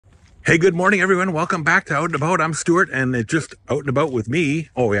Hey, good morning, everyone. Welcome back to Out and About. I'm Stuart, and it's just Out and About with me.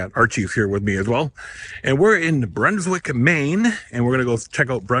 Oh, yeah, Archie's here with me as well. And we're in Brunswick, Maine, and we're going to go check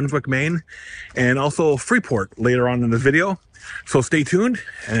out Brunswick, Maine, and also Freeport later on in this video. So stay tuned,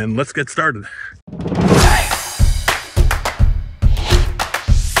 and let's get started.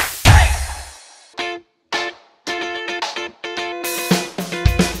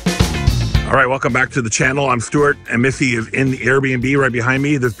 All right, welcome back to the channel. I'm Stuart, and Missy is in the Airbnb right behind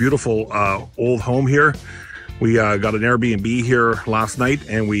me, this beautiful old home here. We got an Airbnb here last night,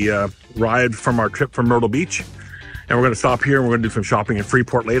 and we arrived from our trip from Myrtle Beach. And we're gonna stop here, and we're gonna do some shopping in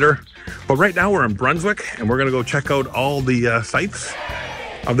Freeport later. But right now we're in Brunswick, and we're gonna go check out all the sites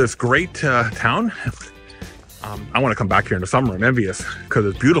of this great town. I wanna come back here in the summer. I'm envious, because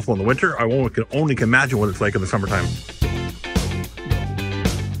it's beautiful in the winter. I can only imagine what it's like in the summertime.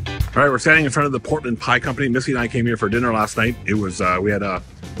 All right, we're standing in front of the Portland Pie Company. Missy and I came here for dinner last night. It was, we had a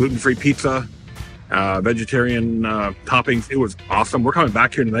gluten-free pizza, vegetarian toppings. It was awesome. We're coming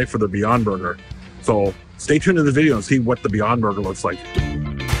back here tonight for the Beyond Burger. So stay tuned to the video and see what the Beyond Burger looks like.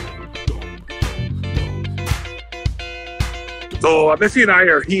 So Missy and I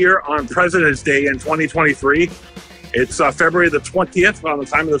are here on President's Day in 2023. It's February the 20th on the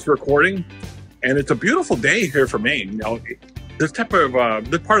time of this recording. And it's a beautiful day here for Maine. You know, this part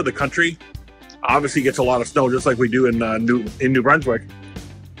of the country obviously gets a lot of snow, just like we do in New Brunswick.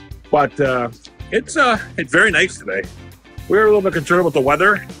 But it's very nice today. We were a little bit concerned about the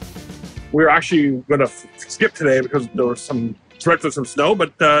weather. We were actually going to skip today because there was some threats of some snow,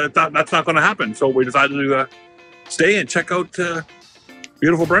 but that's not going to happen. So we decided to stay and check out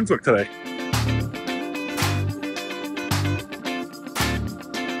beautiful Brunswick today.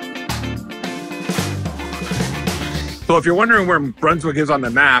 So if you're wondering where Brunswick is on the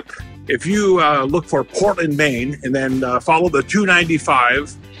map, if you look for Portland, Maine, and then follow the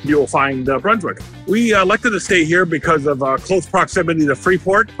 295, you'll find Brunswick. We elected to stay here because of close proximity to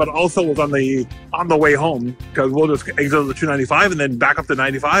Freeport, but also was on the way home, because we'll just exit the 295 and then back up to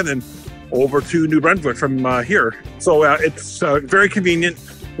 95 and over to New Brunswick from here. So it's very convenient,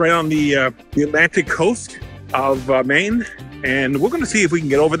 right on the Atlantic coast of Maine, and we're going to see if we can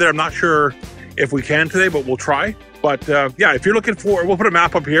get over there. I'm not sure if we can today, but we'll try. But yeah, if you're looking for, we'll put a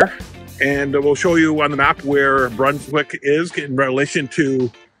map up here, and we'll show you on the map where Brunswick is in relation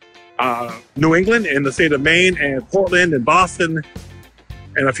to New England and the state of Maine and Portland and Boston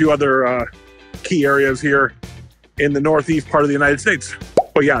and a few other key areas here in the northeast part of the United States.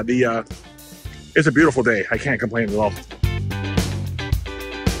 But yeah, it's a beautiful day. I can't complain at all.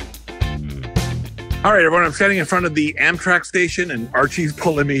 All right, everyone, I'm standing in front of the Amtrak station, and Archie's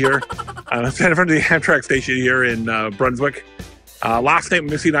pulling me here. I'm standing in front of the Amtrak station here in Brunswick. Last night,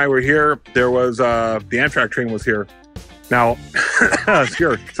 Missy and I were here. There was, the Amtrak train was here. Now,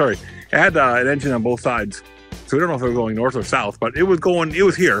 sorry, it had an engine on both sides. So we don't know if it was going north or south, but it was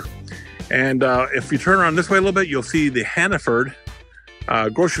here. And if you turn around this way a little bit, you'll see the Hannaford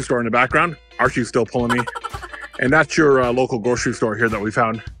grocery store in the background. Archie's still pulling me. And that's your local grocery store here that we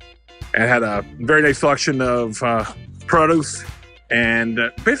found. And had a very nice selection of produce and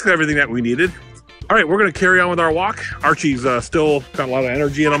basically everything that we needed. All right, we're gonna carry on with our walk. Archie's still got a lot of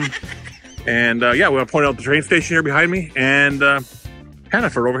energy in him. And yeah, we're gonna point out the train station here behind me and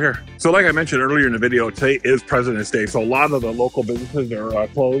Hannaford over here. So like I mentioned earlier in the video, today is President's Day. So a lot of the local businesses are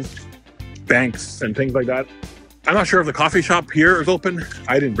closed, banks and things like that. I'm not sure if the coffee shop here is open.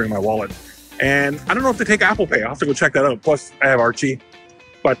 I didn't bring my wallet. And I don't know if they take Apple Pay. I'll have to go check that out. Plus I have Archie.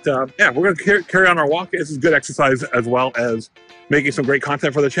 But yeah, we're going to carry on our walk. This is good exercise as well as making some great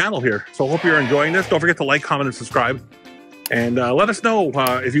content for the channel here. So I hope you're enjoying this. Don't forget to like, comment, and subscribe. And let us know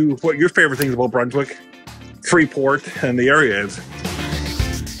what your favorite things about Brunswick, Freeport, and the area is.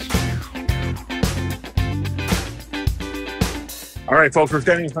 All right, folks, we're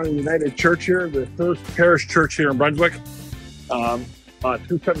standing in front of the United Church here, the first parish church here in Brunswick,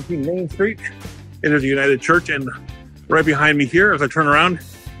 217 Maine Street. It is the United Church, and right behind me here, as I turn around,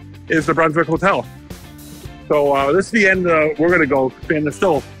 is the Brunswick Hotel. So this is the end we're going to go, and there's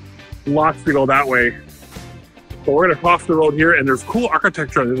still lots to go that way. So we're going to cross the road here, and there's cool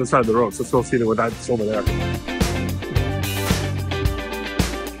architecture on the other side of the road, so let's go see what that's over there.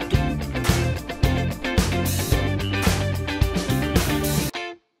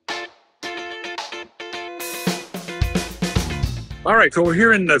 All right, so we're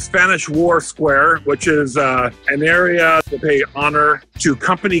here in the Spanish War Square, which is an area to pay honor to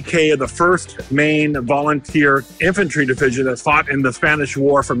Company K of the 1st Maine Volunteer Infantry Division that fought in the Spanish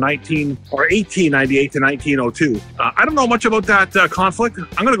War from 1898 to 1902. I don't know much about that conflict.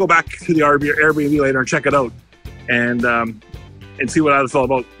 I'm going to go back to the Airbnb later and check it out. And and see what that's all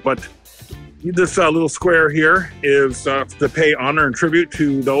about. But this little square here is to pay honor and tribute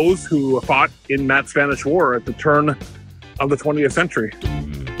to those who fought in that Spanish War at the turn of the 20th century.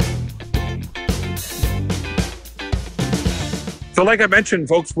 So like I mentioned,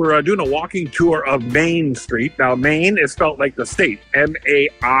 folks, we're doing a walking tour of Maine Street. Now, Maine is spelled like the state,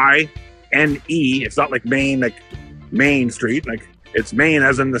 M-A-I-N-E. It's not like Maine, like Main Street, like it's Maine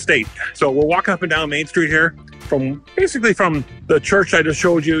as in the state. So we're walking up and down Main Street here, basically from the church I just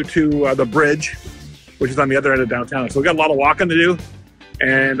showed you to the bridge, which is on the other end of downtown. So we got a lot of walking to do.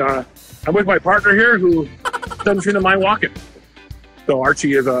 And I'm with my partner here who doesn't seem to mind walking. So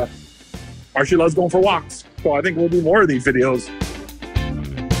Archie loves going for walks. So I think we'll do more of these videos.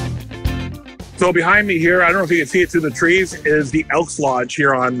 So behind me here, I don't know if you can see it through the trees, is the Elks Lodge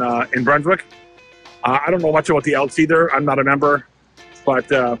here in Brunswick. I don't know much about the Elks either. I'm not a member, but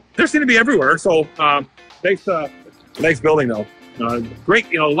they seem to be everywhere. So nice building though.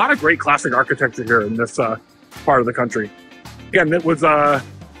 Great, a lot of great classic architecture here in this part of the country. Again, it was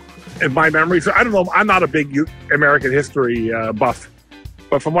in my memory. So I don't know. I'm not a big American history buff,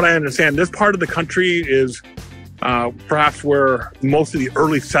 but from what I understand, this part of the country is perhaps where most of the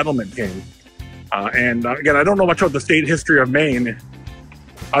early settlement came. And again, I don't know much about the state history of Maine,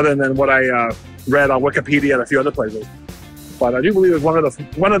 other than what I read on Wikipedia and a few other places. But I do believe it was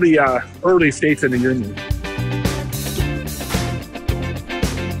one of the early states in the Union.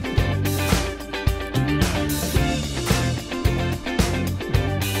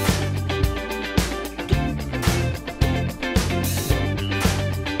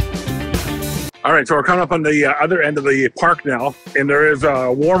 All right, so we're coming up on the other end of the park now, and there is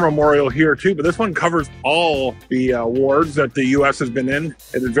a war memorial here too, but this one covers all the wars that the U.S. has been in.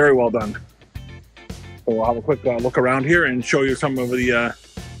 It is very well done. So we'll have a quick look around here and show you some of the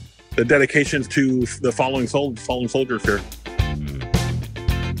dedications to the fallen soldiers here.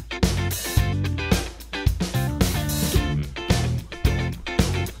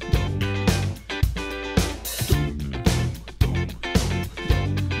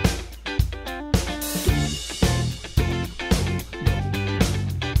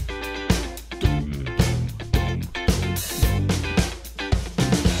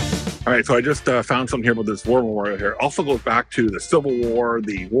 All right, so I just found something here about this war memorial here. Also goes back to the Civil War,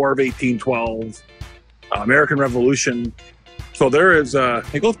 the War of 1812, American Revolution. So there is,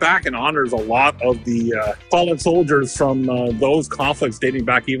 it goes back and honors a lot of the fallen soldiers from those conflicts dating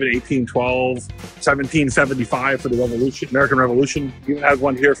back even 1812, 1775 for the Revolution, American Revolution. Even has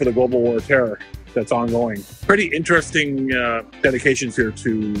one here for the Global War of Terror that's ongoing. Pretty interesting dedications here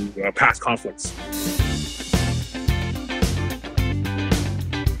to past conflicts.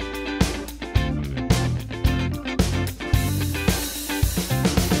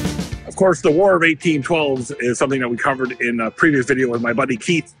 Of course, the War of 1812 is something that we covered in a previous video with my buddy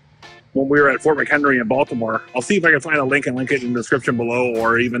Keith when we were at Fort McHenry in Baltimore. I'll see if I can find a link and link it in the description below,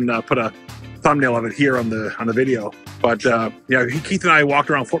 or even put a thumbnail of it here on the video. But yeah, Keith and I walked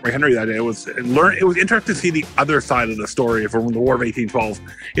around Fort McHenry that day. It was interesting to see the other side of the story from the War of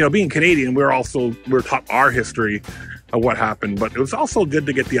 1812. Being Canadian, we're taught our history of what happened, but it was also good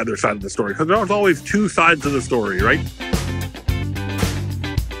to get the other side of the story, because there was always two sides of the story, right?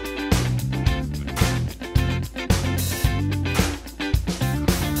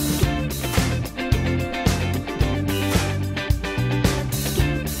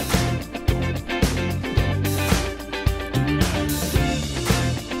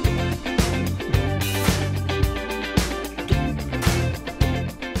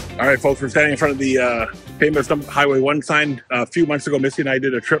 All right, folks, we're standing in front of the famous Highway 1 sign. A few months ago, Missy and I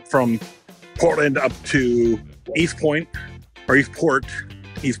did a trip from Portland up to Eastport. Yeah,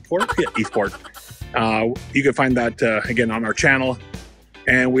 Eastport. You can find that, again, on our channel.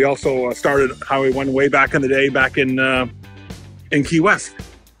 And we also started Highway 1 way back in the day, back in Key West.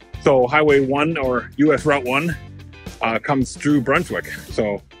 So Highway 1, or US Route 1, comes through Brunswick.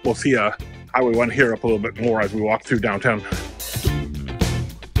 So we'll see Highway 1 here up a little bit more as we walk through downtown.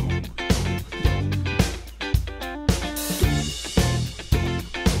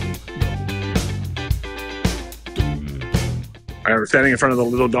 All right, we're standing in front of the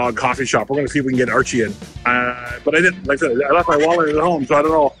Little Dog coffee shop. We're going to see if we can get Archie in. But I didn't, like I said, I left my wallet at home, so I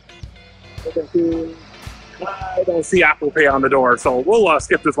don't know. I don't see Apple Pay on the door, so we'll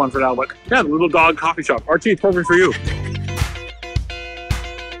skip this one for now. But yeah, the Little Dog coffee shop. Archie, it's perfect for you.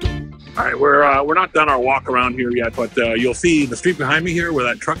 All right, we're not done our walk around here yet, but you'll see the street behind me here where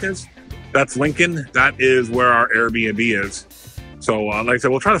that truck is. That's Lincoln. That is where our Airbnb is. So like I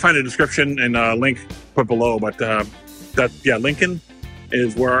said, we'll try to find a description and a link put below, but Lincoln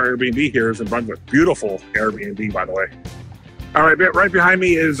is where our Airbnb here is in Brunswick. Beautiful Airbnb, by the way. All right, right behind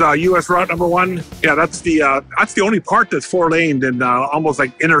me is U.S. Route number 1. Yeah, that's the only part that's 4-laned and almost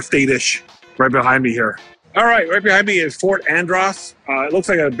like interstate-ish right behind me here. All right behind me is Fort Andros. It looks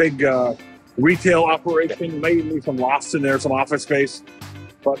like a big retail operation, maybe some lofts in there, some office space.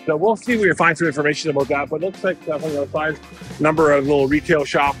 But we'll see if we can find some information about that. But it looks like from the outside, number of little retail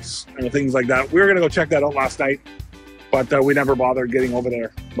shops and things like that. We were going to go check that out last night, but we never bothered getting over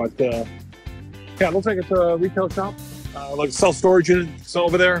there. But yeah, it looks like it's a retail shop. Like self-storage units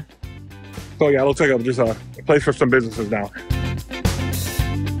over there. So yeah, it looks like just a place for some businesses now.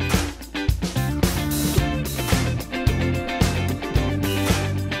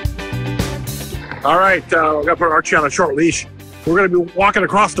 All right, we're gonna put Archie on a short leash. We're gonna be walking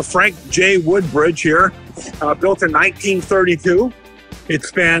across the Frank J. Wood Bridge here, built in 1932. It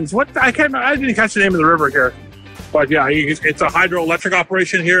spans I didn't catch the name of the river here, but yeah, it's a hydroelectric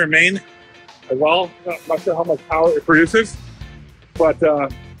operation here in Maine as well. Not sure how much power it produces, but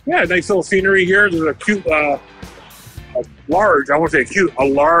yeah, nice little scenery here. There's a cute, a large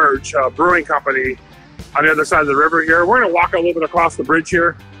brewing company on the other side of the river here. We're gonna walk a little bit across the bridge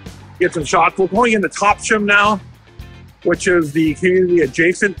here, get some shots. We're going into Topsham now, which is the community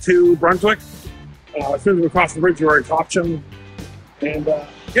adjacent to Brunswick. As soon as we cross the bridge, we're in Topsham. And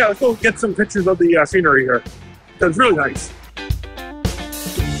yeah, let's go get some pictures of the scenery here. So it's really nice.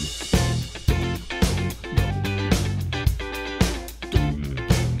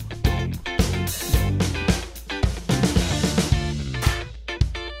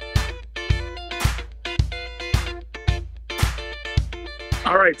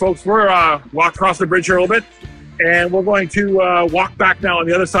 All right, folks, we're walk across the bridge here a little bit, and we're going to walk back now on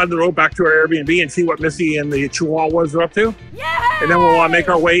the other side of the road back to our Airbnb and see what Missy and the Chihuahuas are up to. Yay! And then we'll make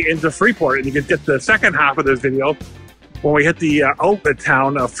our way into Freeport, and you can get the second half of this video when we hit the outlet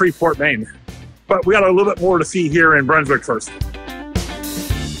town of Freeport, Maine. But we got a little bit more to see here in Brunswick first.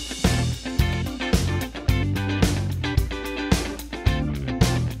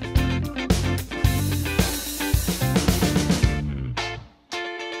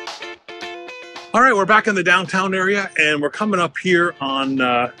 All right, we're back in the downtown area, and we're coming up here on,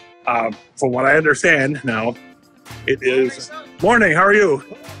 from what I understand now, it is morning. How are you?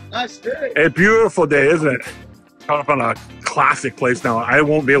 Nice day. A beautiful day, isn't it? Coming up on a classic place now. I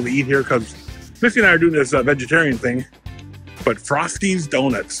won't be able to eat here because Missy and I are doing this vegetarian thing, but Frosty's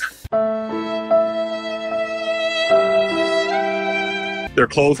Donuts. They're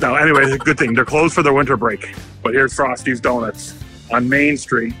closed now. Anyway, it's a good thing. They're closed for their winter break. But here's Frosty's Donuts on Main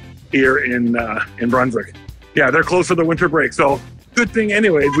Street here in Brunswick. Yeah, they're closed for the winter break, so good thing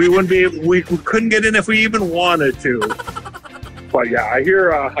anyways. We couldn't get in if we even wanted to. But yeah, I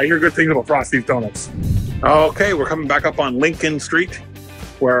hear good things about Frosty's Donuts. Okay, we're coming back up on Lincoln Street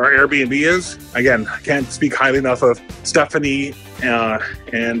where our Airbnb is. Again, I can't speak highly enough of Stephanie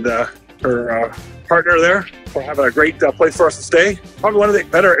and her partner there for having a great place for us to stay. Probably one of the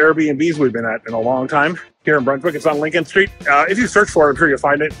better Airbnbs we've been at in a long time here in Brunswick. It's on Lincoln Street. If you search for it, I'm sure you'll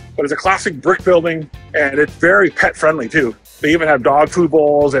find it. But it's a classic brick building, and it's very pet friendly too. They even have dog food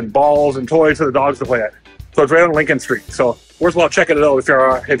bowls and balls and toys for the dogs to play at. So it's right on Lincoln Street. So worthwhile checking it out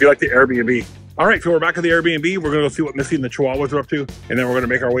if you like the Airbnb. All right, so we're back at the Airbnb. We're gonna go see what Missy and the Chihuahuas are up to, and then we're gonna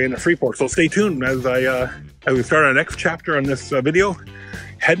make our way into Freeport. So stay tuned as we start our next chapter on this video.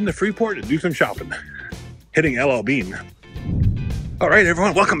 Heading to Freeport and do some shopping. Hitting LL Bean. All right,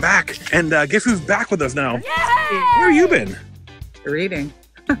 everyone, welcome back. And guess who's back with us now? Yay! Where have you been? Reading.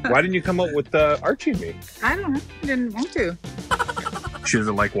 Why didn't you come out with Archie and me? I don't know. I didn't want to. She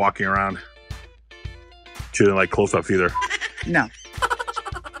doesn't like walking around. She doesn't like close-ups either. No.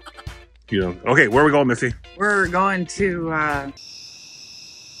 You know. Okay, where are we going, Missy? We're going to,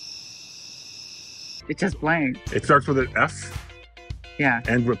 it just blank. It starts with an F. Yeah.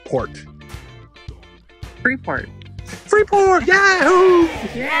 And with port. Freeport. Freeport! Yahoo!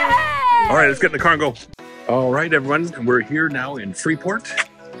 Yeah! All right, let's get in the car and go. All right, everyone, we're here now in Freeport.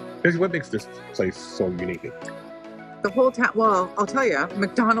 What makes this place so unique? The whole town, well, I'll tell you,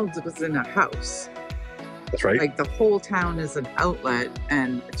 McDonald's was in a house. That's right. Like the whole town is an outlet,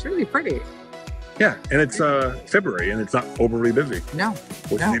 and it's really pretty. Yeah, and it's February, and it's not overly busy. No,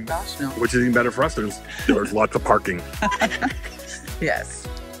 no. Which is even better for us. There's lots of parking. Yes.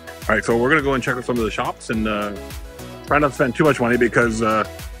 All right, so we're gonna go and check out some of the shops and try not to spend too much money because the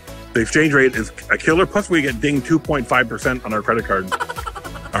exchange rate is a killer. Plus, we get dinged 2.5% on our credit card.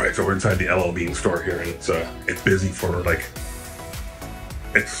 All right, so we're inside the LL Bean store here, and it's busy for like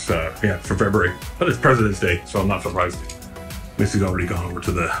for February, but it's President's Day, so I'm not surprised. Missy's already gone over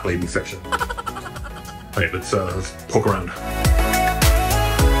to the ladies section. All right, let's poke around.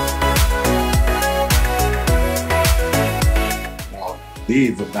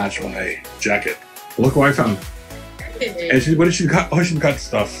 These would match my jacket. Look what I found. And she, what did she cut? Oh, she cut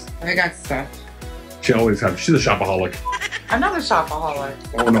stuff. I got stuff. She always has. She's a shopaholic. Another shopaholic.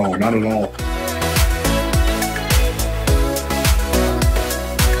 Oh no, not at all.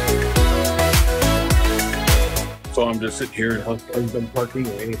 So I'm just sitting here in husband parking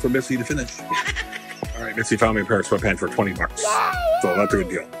waiting for Missy to finish. All right, Missy found me a pair of sweatpants for $20. So that's a good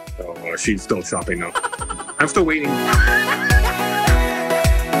deal. So she's still shopping now. I'm still waiting.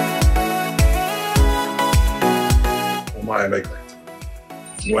 Oh my, like,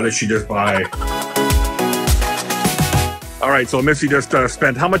 what did she just buy? All right, so Missy just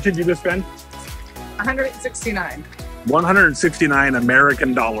spent, how much did you just spend? $169. 169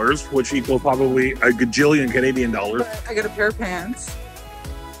 American dollars, which equals probably a gajillion Canadian dollars. I got a pair of pants,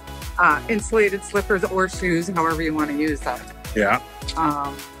 insulated slippers or shoes, however you want to use them. Yeah.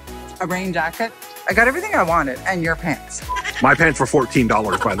 A rain jacket. I got everything I wanted, and your pants. My pants were $14,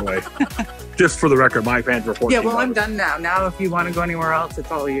 by the way. Just for the record, my pants were $14. Yeah, well, I'm done now. Now, if you want to go anywhere else, it's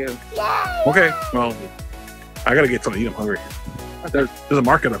all you. Okay, well, I gotta get something to eat. I'm hungry. There's a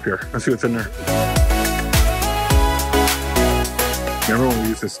market up here. Let's see what's in there. Remember when we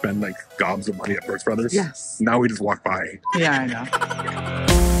used to spend like gobs of money at Brooks Brothers? Yes. Now we just walk by. Yeah, I know.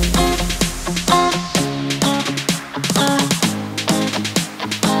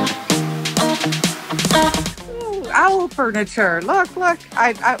 Ooh, owl furniture. Look, look.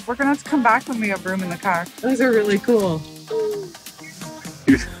 We're gonna have to come back when we have room in the car. Those are really cool.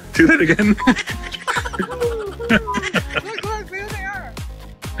 Do that again. Look, there they are.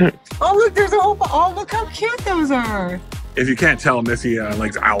 Oh, look, there's a whole. Oh, look how cute those are. If you can't tell, Missy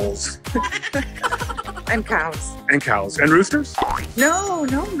likes owls. And cows. And cows. And roosters? No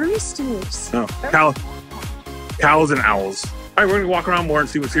roosters. No. Cows and owls. All right, we're going to walk around more and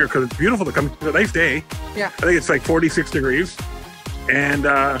see what's here because it's beautiful to come. It's a nice day. Yeah. I think it's like 46 degrees. And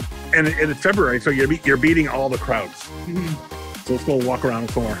it's February, so you're beating all the crowds. Mm-hmm. So let's go walk around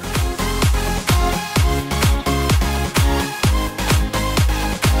some more.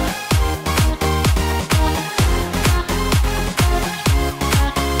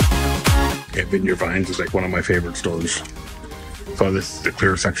 Yeah, Vineyard Vines is like one of my favorite stores. So this is the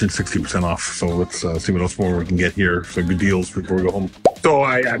clear section, 60% off. So let's see what else more we can get here. So good deals before we go home. So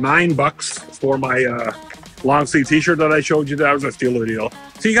I got $9 for my long sleeve t-shirt that I showed you. That was a stealer deal.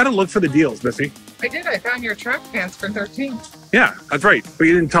 So you got to look for the deals, Missy. I did. I found your track pants for $13. Yeah, that's right. But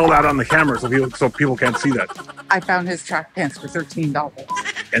you didn't tell that on the camera, so people can't see that. I found his track pants for $13.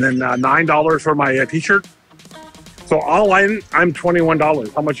 And then $9 for my t-shirt. So all I'm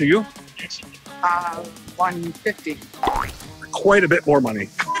 $21. How much are you? $150. Quite a bit more money.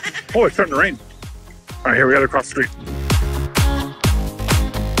 Oh, it's starting to rain. All right, here we got to cross the street.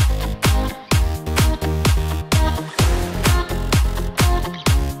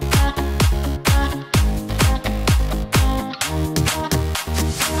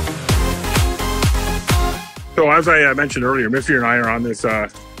 So as I mentioned earlier, Missy and I are on this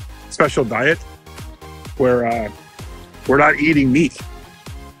special diet where we're not eating meat.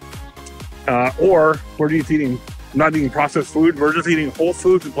 Or we're just not eating processed food. We're just eating whole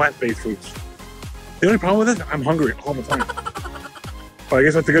foods and plant-based foods. The only problem with it, I'm hungry all the time. But I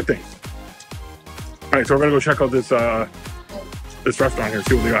guess that's a good thing. All right, so we're gonna go check out this restaurant here,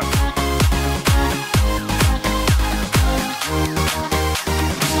 see what they got.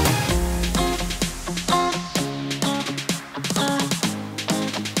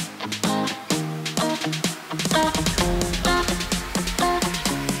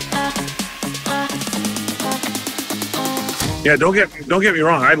 Yeah, don't get me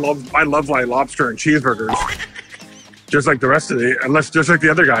wrong. I love my lobster and cheeseburgers, just like the rest of just like the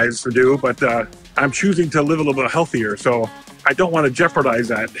other guys do. But I'm choosing to live a little bit healthier, so I don't want to jeopardize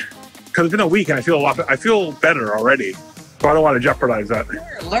that. Because it's been a week, and I feel better already, so I don't want to jeopardize that. You're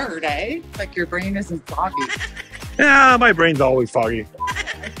alert, eh? Like your brain isn't foggy. Yeah, my brain's always foggy.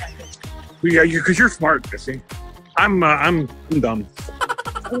 Yeah, because you're smart, Missy. I'm dumb.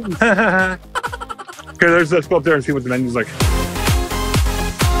 Okay, let's go up there and see what the menu's like.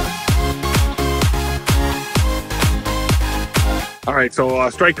 All right, so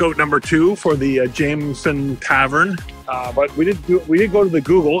strikeout number 2 for the Jameson Tavern. But we did go to the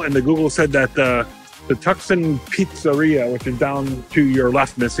Google, and the Google said that the Tucson Pizzeria, which is down to your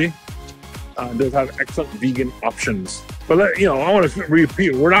left, Missy, does have excellent vegan options. But I want to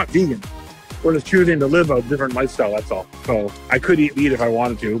repeat, we're not vegan. We're just choosing to live a different lifestyle, that's all. So I could eat meat if I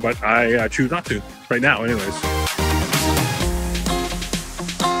wanted to, but I choose not to right now anyways.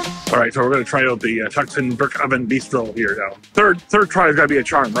 All right, so we're going to try out the Tucson Brick Oven Bistro here now. Third try has got to be a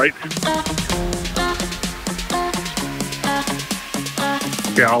charm, right?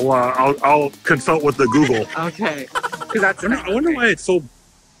 Yeah, I'll consult with the Google. Okay. Because that's I wonder why it's so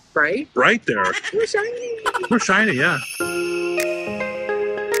bright. bright there. We're shiny. We're shiny, yeah.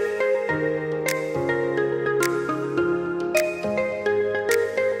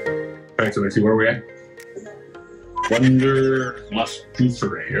 All right, so let's see, where are we at? Wanderlust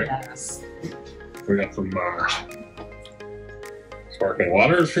Juicery here. Yes. We got some sparkling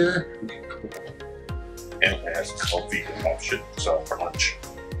waters here. And it has a healthy option, so for lunch.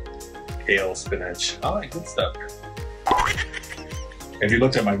 Kale, spinach, all that good stuff. If you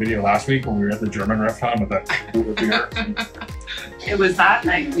looked at my video last week when we were at the German restaurant with that cooler beer. It was that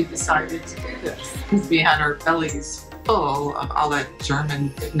night we decided to do this because we had our bellies full of all that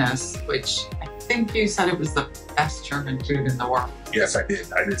German goodness, which I think you said it was the best German food in the world. Yes, I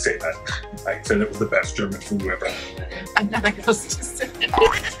did. I did say that. I said it was the best German food ever. And then I goes to say it.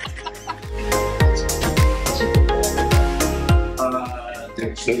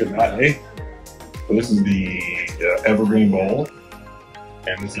 Look at that, eh? So this is the evergreen bowl,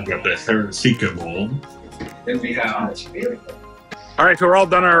 and this has got the Heresica bowl. Then we have. All right, so we're all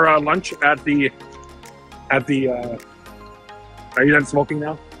done our lunch at the. Are you done smoking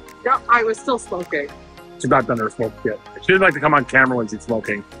now? Yeah, I was still smoking. She's not done her smoke yet. She didn't like to come on camera when she's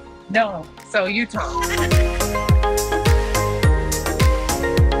smoking. No, so you talk.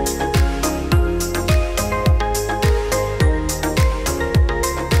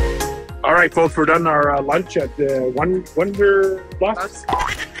 All right, folks, we're done our lunch at the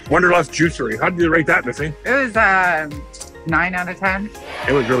Wanderlust Juicery. How did you rate that, Missy? It was 9 out of 10.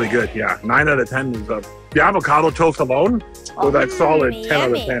 It was really good, yeah. 9 out of 10 is the avocado toast alone. So that's solid 10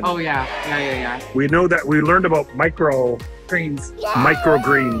 out of 10. Oh yeah. We know that we learned about microgreens,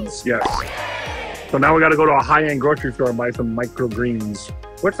 yes. So now we got to go to a high-end grocery store and buy some microgreens.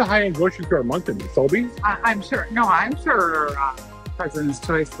 What's the high-end grocery store in Moncton? Sobeys? I'm sure. President's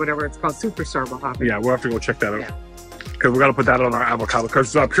Choice, whatever it's called, Superstore will have it. Yeah, we'll have to go check that out. Because we got to put that on our avocado.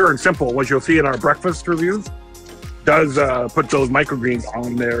 Because Pure and Simple, what you'll see in our breakfast reviews, does put those microgreens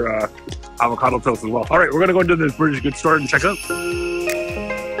on their avocado toast as well. All right, we're going to go into this British Good Store and check out.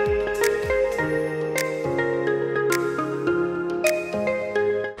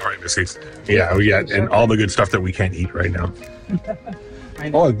 All right, Missy. Yeah, we got and all the good stuff that we can't eat right now.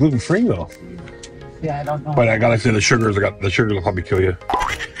 Oh, it's gluten-free though. Yeah, I don't know. But I gotta say the sugars will probably kill you.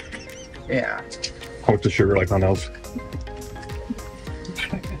 Yeah. What's the sugar like on those?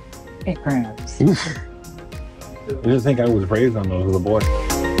 8 grams. Oof. I didn't think I was raised on those as a boy.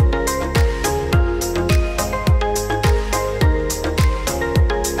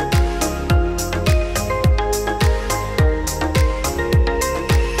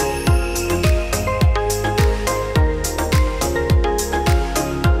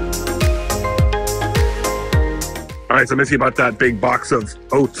 All right, so Missy bought that big box of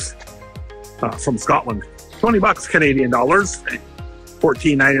oats from Scotland. $20 Canadian dollars,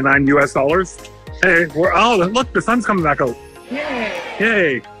 $14.99 US dollars. Hey, look, the sun's coming back out.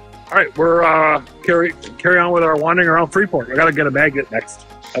 Yay! All right, we're carry on with our wandering around Freeport. We gotta get a magnet next.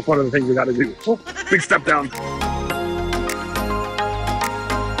 That's one of the things we gotta do. Oh, big step down.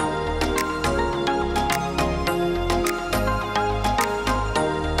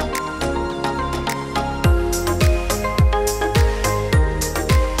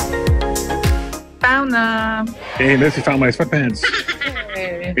 Found them. Hey, Missy found my sweatpants.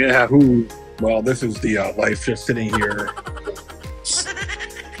 Hey. Yeah, well, this is the life just sitting here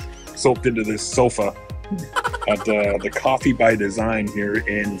soaked into this sofa at the Coffee by Design here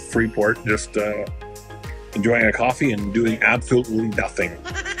in Freeport. Just enjoying a coffee and doing absolutely nothing.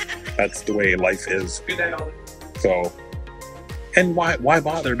 That's the way life is. So, and why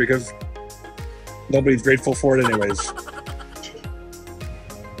bother? Because nobody's grateful for it anyways.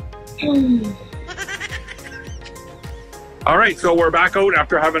 All right, so we're back out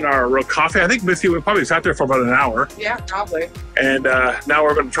after having our coffee. I think Missy, we probably sat there for about an hour. Yeah, probably. And now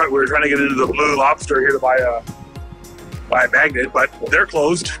we're trying to get into the Blue Lobster here to buy a magnet, but they're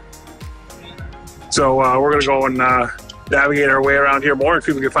closed. So we're gonna go and navigate our way around here more and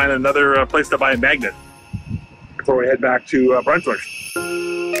see if we can find another place to buy a magnet before we head back to Brunswick.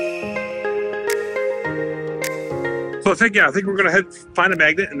 So I think we're gonna find a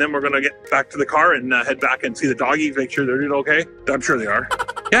magnet, and then we're gonna get back to the car and head back and see the doggies, make sure they're doing okay. I'm sure they are.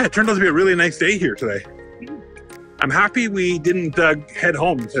 Yeah, it turned out to be a really nice day here today. I'm happy we didn't head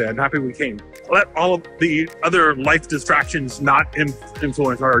home today. I'm happy we came. Let all of the other life distractions not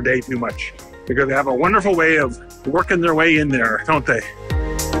influence our day too much, because they have a wonderful way of working their way in there, don't they? They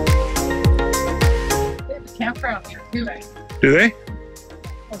have a campground here too, eh? Do they?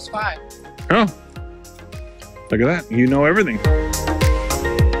 Close by. Oh. Look at that. You know everything.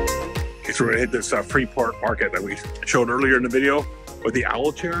 So we're gonna hit this Freeport market that we showed earlier in the video with the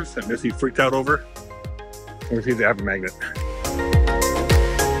owl chairs that Missy freaked out over. Let's see if they have a magnet.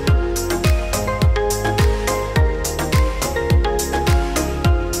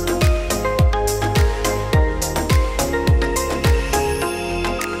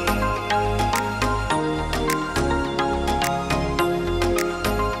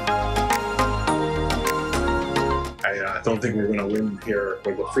 I don't think we're going to win here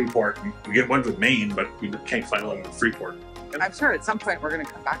with the Freeport. We get ones with Maine, but we can't find one with Freeport. I'm sure at some point we're going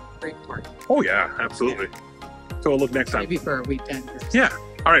to come back to Freeport. Oh yeah, absolutely. So we'll look next time. Maybe for a weekend. Yeah.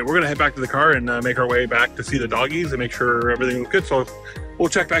 All right, we're going to head back to the car and make our way back to see the doggies and make sure everything looks good. So we'll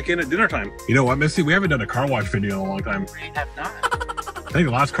check back in at dinner time. You know what, Missy? We haven't done a car wash video in a long time. We have not. I think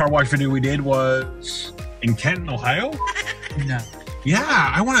the last car wash video we did was in Kenton, Ohio. No.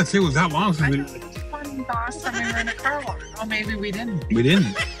 Yeah, I want to say it was that long since we... Last time we were in a car wash. Oh, maybe we didn't. We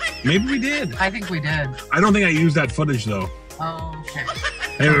didn't. Maybe we did. I think we did. I don't think I used that footage though. Oh, okay.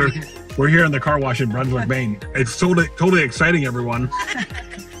 Hey, we're here in the car wash in Brunswick, Maine. It's totally exciting, everyone.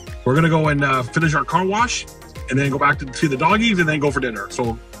 We're gonna go and finish our car wash, and then go back to see the doggies, and then go for dinner.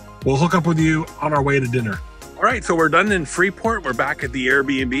 So we'll hook up with you on our way to dinner. All right, so we're done in Freeport. We're back at the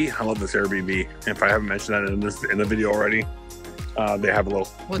Airbnb. I love this Airbnb. If I haven't mentioned that in the video already, they have a little.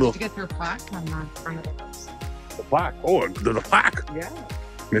 Well, did you get their plaque on the front of the house? The plaque. Oh, there's a plaque. Yeah.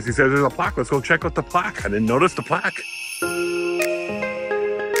 Missy says there's a plaque. Let's go check out the plaque. I didn't notice the plaque.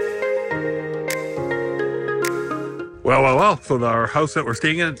 Well. So our house that we're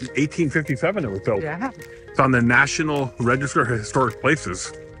staying in, 1857 it was built. Yeah. It's on the National Register of Historic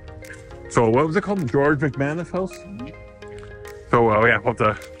Places. So what was it called? The George McManus House? So yeah, we'll have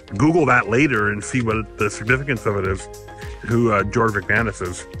to Google that later and see what the significance of it is, who George McManus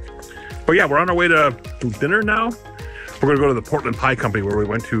is. But yeah, we're on our way to dinner now. We're going to go to the Portland Pie Company where we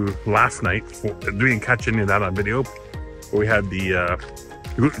went to last night. We didn't catch any of that on video. We had the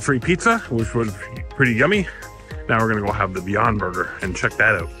gluten-free pizza, which was pretty yummy. Now we're going to go have the Beyond Burger and check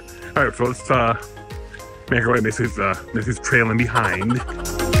that out. All right, so let's make our way. Missy's trailing behind.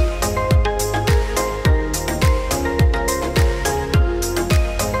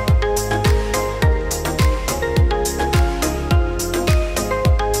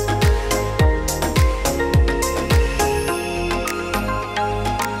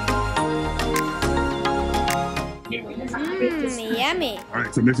 Yummy. All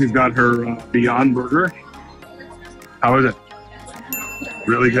right, so Missy's got her Beyond Burger. How is it?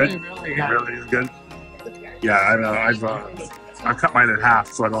 Really good? Really good? Yeah, I've cut mine in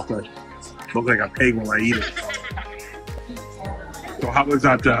half so I don't look like a pig when I eat it. So how was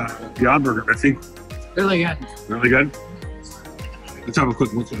that Beyond Burger, Missy? Really good. Really good? Let's have a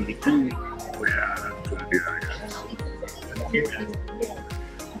quick look at it. Oh yeah, that's good.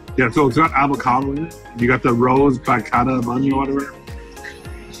 Yeah, so it's got avocado in it. You got the rose bacata bun or whatever.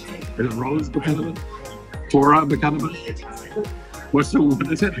 Is it rose bacata bun? Flora bacata bun? What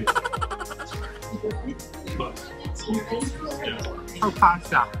is it?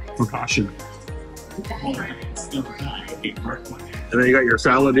 Focaccia. And then you got your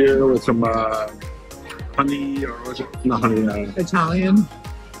salad here with some honey, or was it? Not honey. Italian.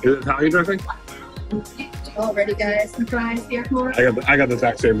 Is it Italian dressing? All ready, guys. Some fries here for I got the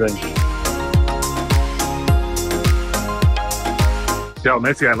exact same thing. Yeah,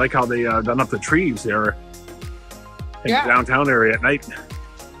 Missy, I like how they done up the trees there in the downtown area at night.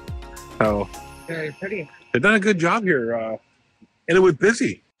 So Very pretty. they've done a good job here, and it was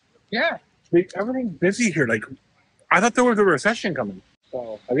busy. Yeah. Everything's busy here. Like, I thought there was a recession coming.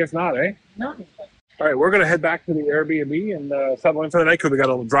 So I guess not, eh? No. All right, we're gonna head back to the Airbnb and settle in for the night because we got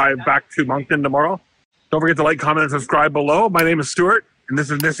to drive back to Moncton tomorrow. Don't forget to like, comment, and subscribe below. My name is Stuart, and this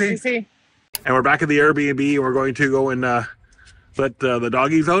is Missy. And we're back at the Airbnb. We're going to go and let the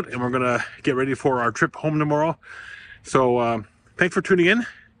doggies out, and we're going to get ready for our trip home tomorrow. So thanks for tuning in,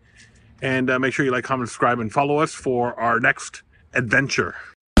 and make sure you like, comment, subscribe, and follow us for our next adventure.